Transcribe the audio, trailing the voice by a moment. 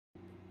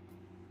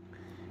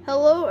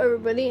Hello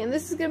everybody, and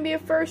this is going to be a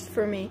first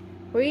for me.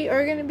 We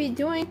are going to be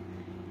doing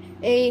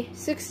a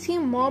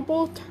 16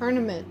 marble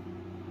tournament.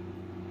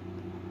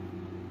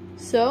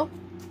 So,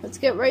 let's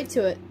get right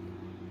to it.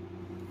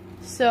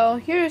 So,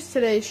 here's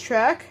today's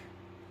track.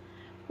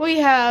 We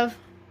have,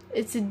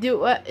 it's a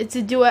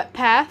duet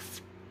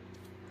path.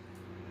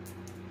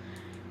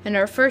 And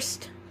our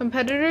first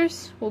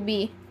competitors will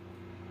be,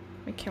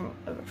 my camera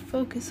will ever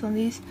focus on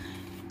these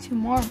two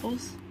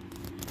marbles.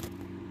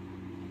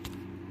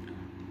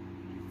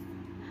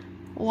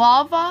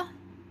 Lava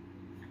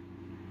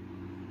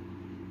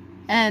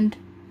and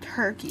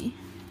turkey.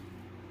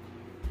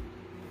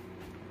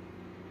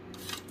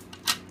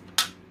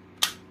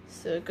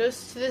 So it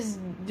goes to this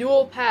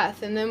dual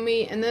path, and then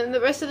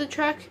the rest of the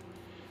track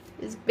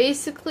is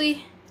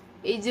basically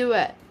a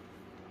duet.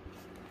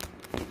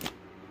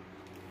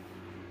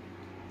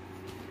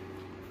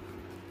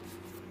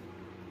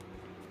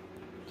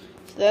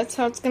 So that's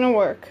how it's gonna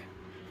work.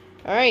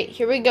 Alright,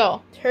 here we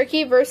go.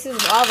 Turkey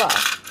versus lava.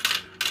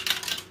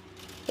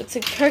 Looks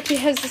like turkey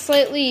has the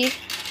slight lead.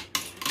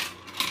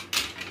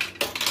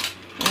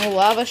 Oh,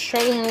 lava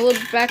struggling a little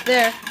bit back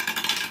there.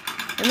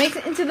 It makes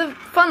it into the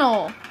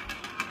funnel.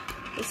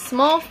 The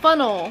small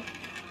funnel.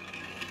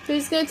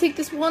 Who's going to take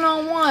this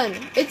one-on-one?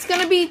 It's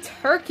going to be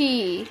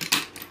turkey.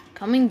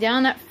 Coming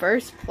down at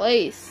first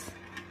place.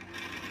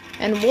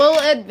 And will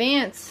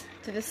advance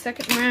to the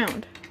second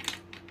round.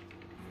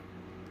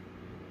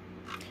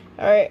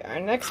 Alright, our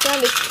next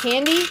round is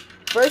candy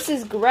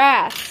versus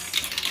grass.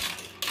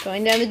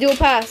 Going down the dual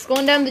pass,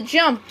 going down the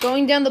jump,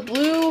 going down the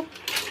blue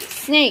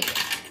snake,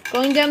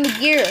 going down the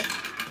gear,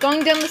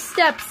 going down the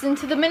steps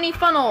into the mini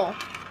funnel.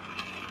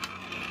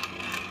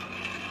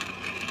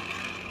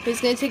 Who's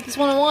going to take this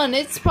one-on-one?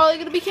 It's probably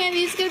going to be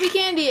candy, it's going to be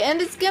candy,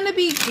 and it's going to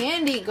be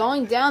candy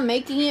going down,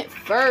 making it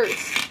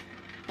first.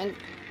 And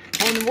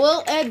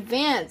will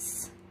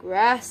advance.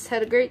 Grass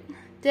had a great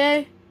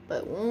day,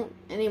 but won't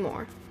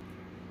anymore.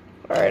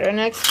 Alright, our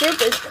next group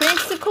is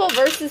Creamsicle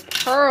versus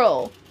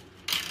Pearl.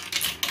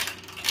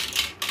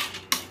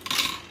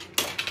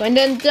 Going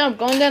down the jump,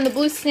 going down the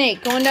blue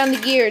snake, going down the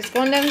gears,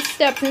 going down the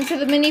steps into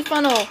the mini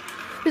funnel.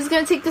 Who's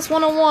going to take this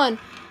one-on-one?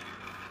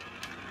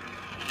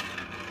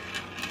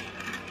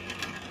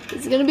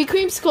 It's going to be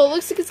Creamsicle.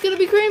 Looks like it's going to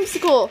be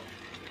Creamsicle.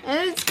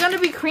 And it's going to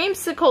be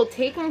Creamsicle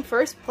taking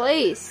first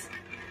place.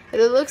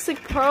 But it looks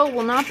like Pearl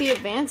will not be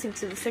advancing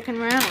to the second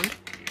round.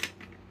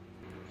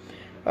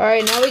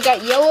 Alright, now we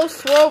got Yellow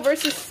Swirl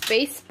versus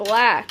Space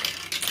Black.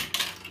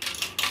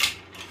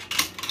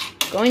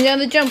 Going down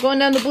the jump, going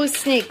down the blue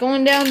snake,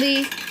 going down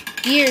the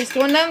gears,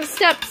 going down the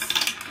steps,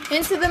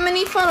 into the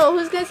mini funnel.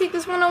 Who's going to take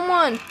this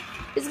one-on-one?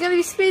 It's going to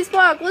be Space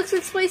Black. Looks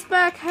like Space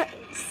Black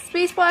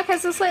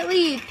has a slight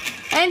lead.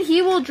 And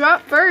he will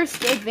drop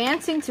first,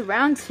 advancing to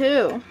round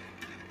 2.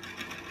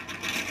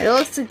 It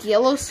looks like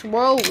Yellow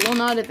Swirl will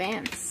not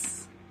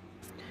advance.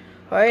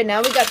 Alright,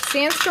 now we got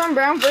Sandstorm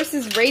Brown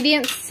versus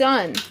Radiant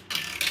Sun.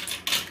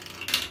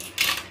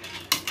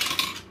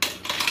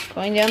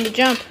 Going down the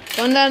jump,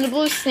 going down the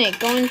blue snake,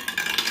 going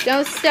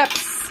down the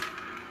steps.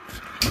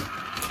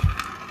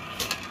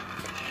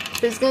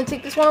 Who's going to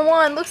take this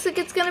one-on-one? Looks like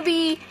it's going to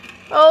be,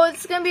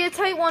 it's going to be a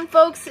tight one,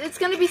 folks. It's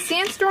going to be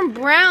Sandstorm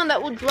Brown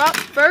that will drop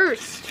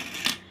first.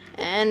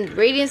 And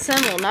Radiant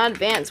Sun will not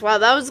advance. Wow,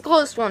 that was a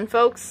close one,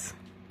 folks.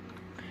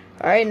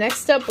 Alright,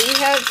 next up we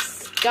have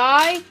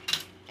Sky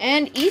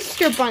and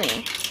Easter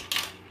Bunny.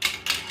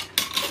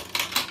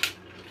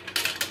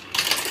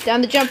 Down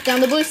the jump, down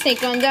the blue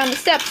snake, going down the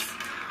steps.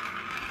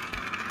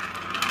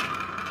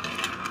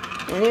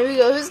 And here we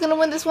go. Who's going to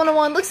win this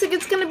one-on-one? Looks like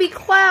it's going to be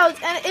Clouds.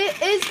 And it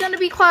is going to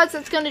be Clouds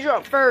that's going to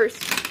drop first.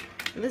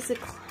 And this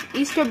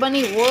Easter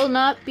Bunny will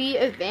not be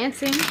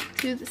advancing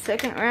to the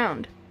second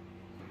round.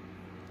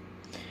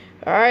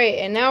 Alright,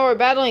 and now we're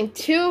battling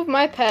two of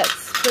my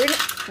pets.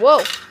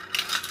 Whoa.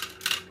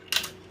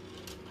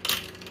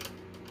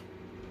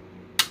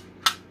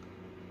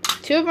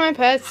 Two of my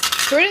pets.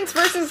 Prudence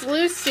versus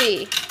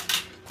Lucy.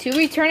 Two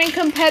returning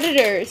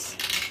competitors.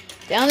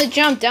 Down the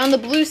jump, down the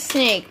blue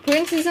snake.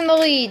 Prudence is in the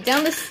lead.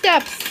 Down the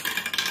steps.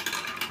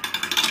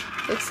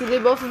 Looks like they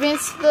both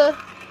advance to the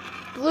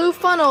blue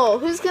funnel.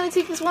 Who's going to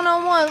take this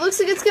one-on-one?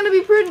 Looks like it's going to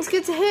be Prudence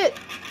gets a hit.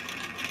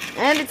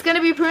 And it's going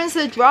to be Prudence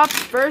that drops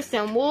first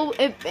and will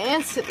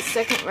advance to the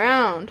second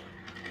round.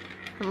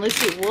 And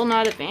Lucy will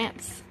not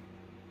advance.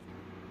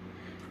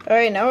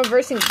 Alright, now we're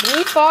versing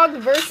Blue Fog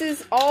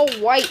versus All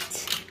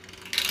White.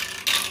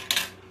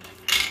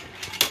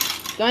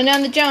 Going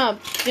down the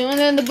jump, going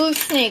down the blue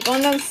snake,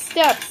 going down the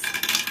steps.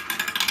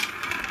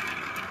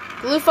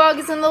 Blue Fog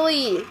is in the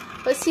lead.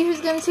 Let's see who's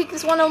going to take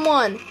this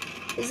one-on-one.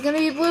 It's going to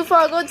be Blue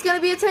Fog. Oh, it's going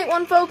to be a tight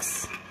one,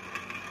 folks.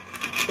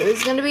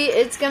 It's going to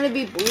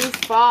be Blue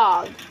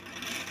Fog.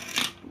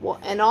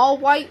 And All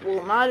White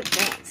will not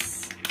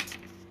advance.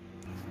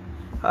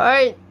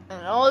 Alright,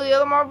 and all the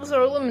other marbles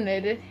are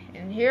eliminated.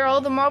 And here all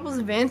the marbles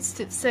advance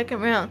to the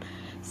second round.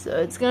 So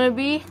it's going to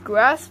be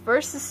Grass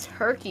versus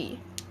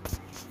Turkey.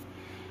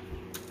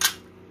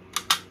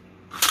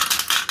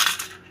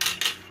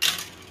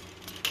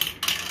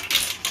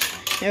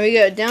 There we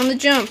go. Down the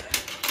jump.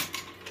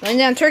 Going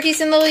down.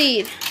 Turkey's in the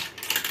lead.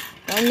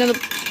 Going down the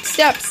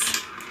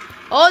steps.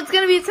 Oh, it's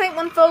going to be a tight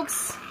one,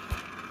 folks.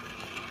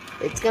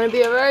 It's going to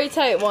be a very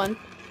tight one.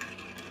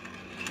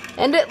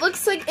 And it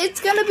looks like it's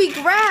going to be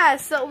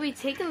Grass that will be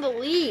taking the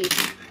lead.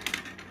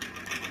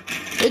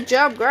 Good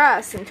job,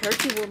 Grass. And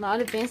Turkey will not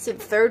advance to the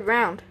third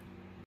round.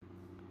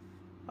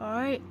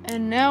 Alright,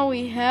 and now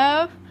we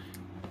have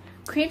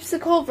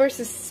Creamsicle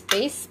versus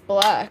Space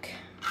Black.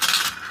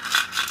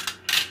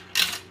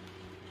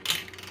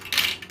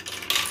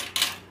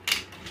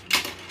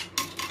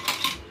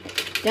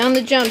 Down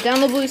the jump,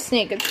 down the blue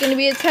snake. It's going to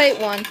be a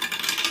tight one.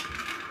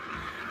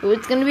 Ooh,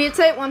 it's going to be a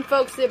tight one,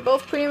 folks. They're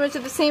both pretty much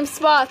at the same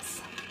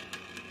spots.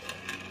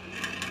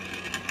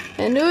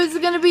 And who is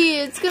it going to be?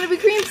 It's going to be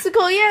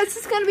Creamsicle. Yes,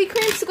 it's going to be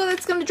Creamsicle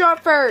that's going to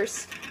drop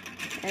first.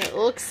 And it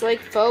looks like,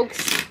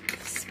 folks,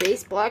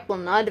 Space Black will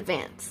not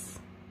advance.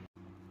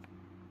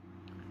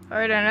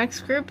 Alright, our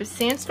next group is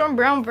Sandstorm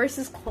Brown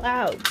versus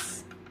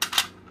Clouds.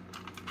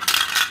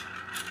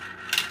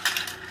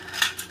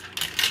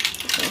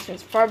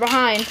 Sandstorm's far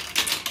behind.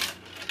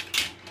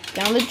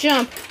 Down the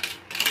jump.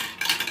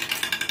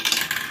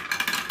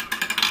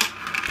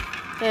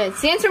 And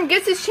Sandstorm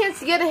gets his chance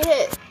to get a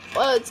hit.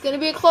 Well, it's going to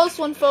be a close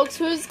one, folks.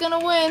 Who's going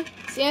to win?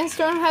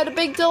 Sandstorm had a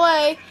big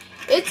delay.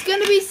 It's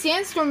going to be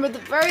Sandstorm with a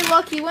very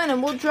lucky win,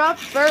 and we'll drop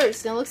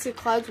first. And it looks like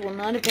Clouds will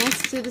not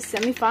advance to the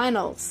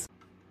semifinals.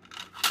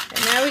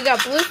 And now we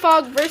got Blue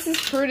Fog versus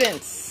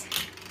Prudence.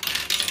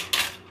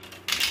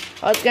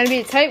 Oh, it's going to be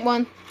a tight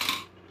one.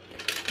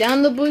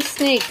 Down the blue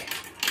snake.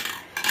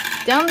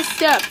 Down the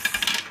steps.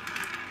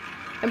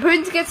 And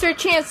Prudence gets her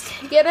chance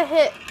to get a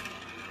hit.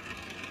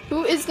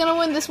 Who is going to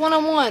win this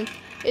one-on-one?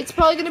 It's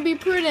probably going to be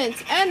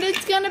Prudence. And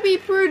it's going to be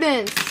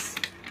Prudence.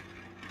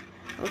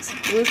 Looks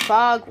like Blue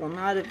Fog will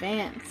not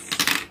advance.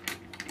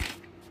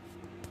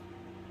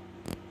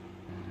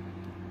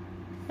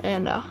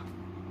 And,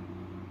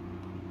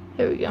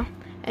 here we go.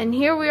 And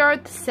here we are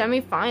at the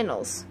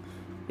semifinals.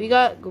 We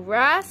got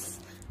Grass.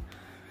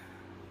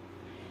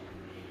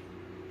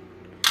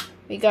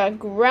 We got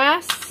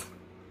Grass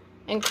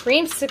and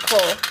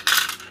Creamsicle.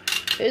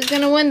 Who's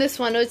going to win this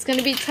one? Oh, it's going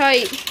to be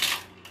tight.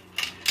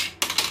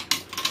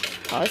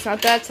 Oh, it's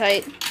not that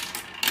tight.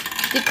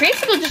 Did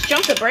Creamsicle just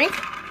jump the brink?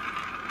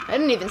 I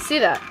didn't even see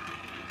that.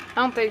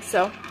 I don't think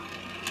so.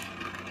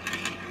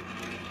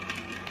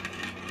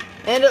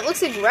 And it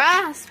looks like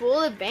Grass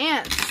will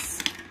advance.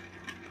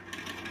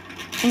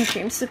 And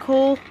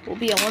Creamsicle will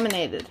be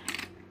eliminated.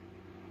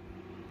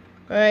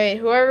 Alright,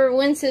 whoever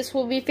wins this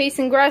will be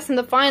facing Grass in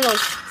the finals.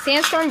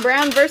 Sandstorm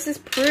Brown versus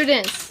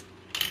Prudence.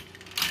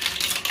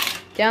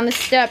 Down the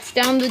steps,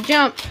 down the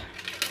jump.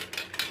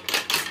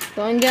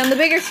 Going down the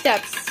bigger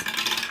steps.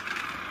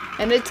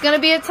 And it's going to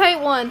be a tight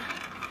one.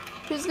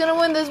 Who's going to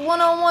win this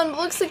one-on-one?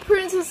 Looks like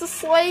Prudence has a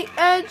slight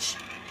edge.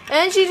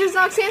 And she just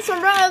knocked Sandstorm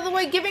Brown out of the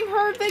way, giving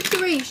her a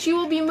victory. She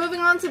will be moving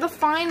on to the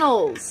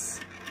finals.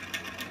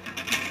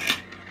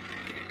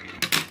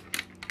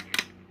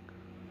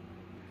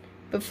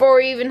 Before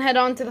we even head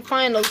on to the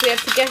finals, we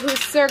have to get who's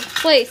third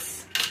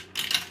place.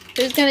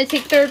 Who's going to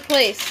take third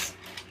place?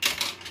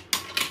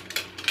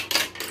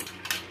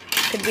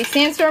 Could be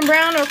Sandstorm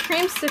Brown or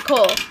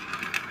Creamsicle.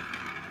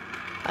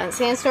 And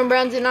Sandstorm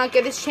Brown did not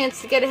get his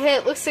chance to get a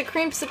hit. Looks like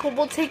Creamsicle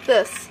will take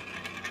this.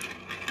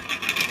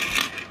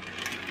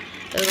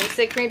 It looks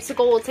like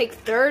Creamsicle will take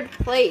third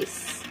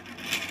place.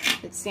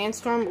 And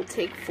Sandstorm will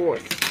take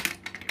fourth.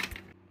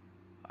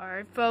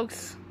 Alright,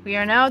 folks. We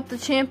are now at the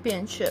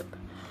championship.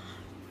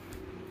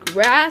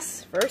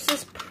 Grass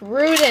versus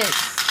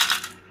Prudence.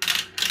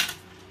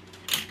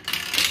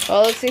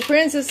 Oh, looks like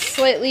Prudence has a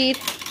slight lead.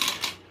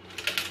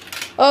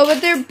 Oh,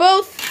 but they're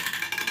both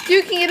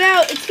duking it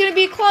out. It's going to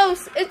be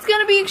close. It's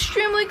going to be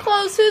extremely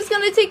close. Who's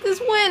going to take this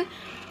win?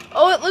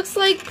 Oh, it looks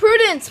like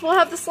Prudence will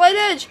have the slight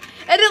edge.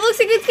 And it looks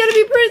like it's going to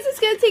be Prudence that's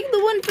going to take the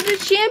win for the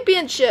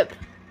championship.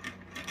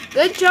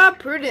 Good job,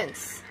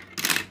 Prudence.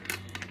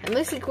 And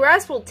looks like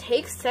Grass will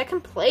take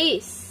second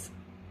place.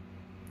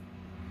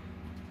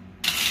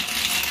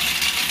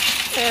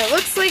 And it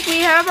looks like we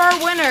have our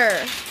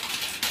winner.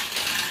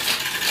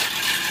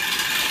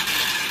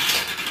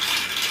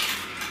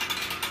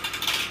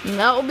 And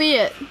that will be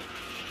it.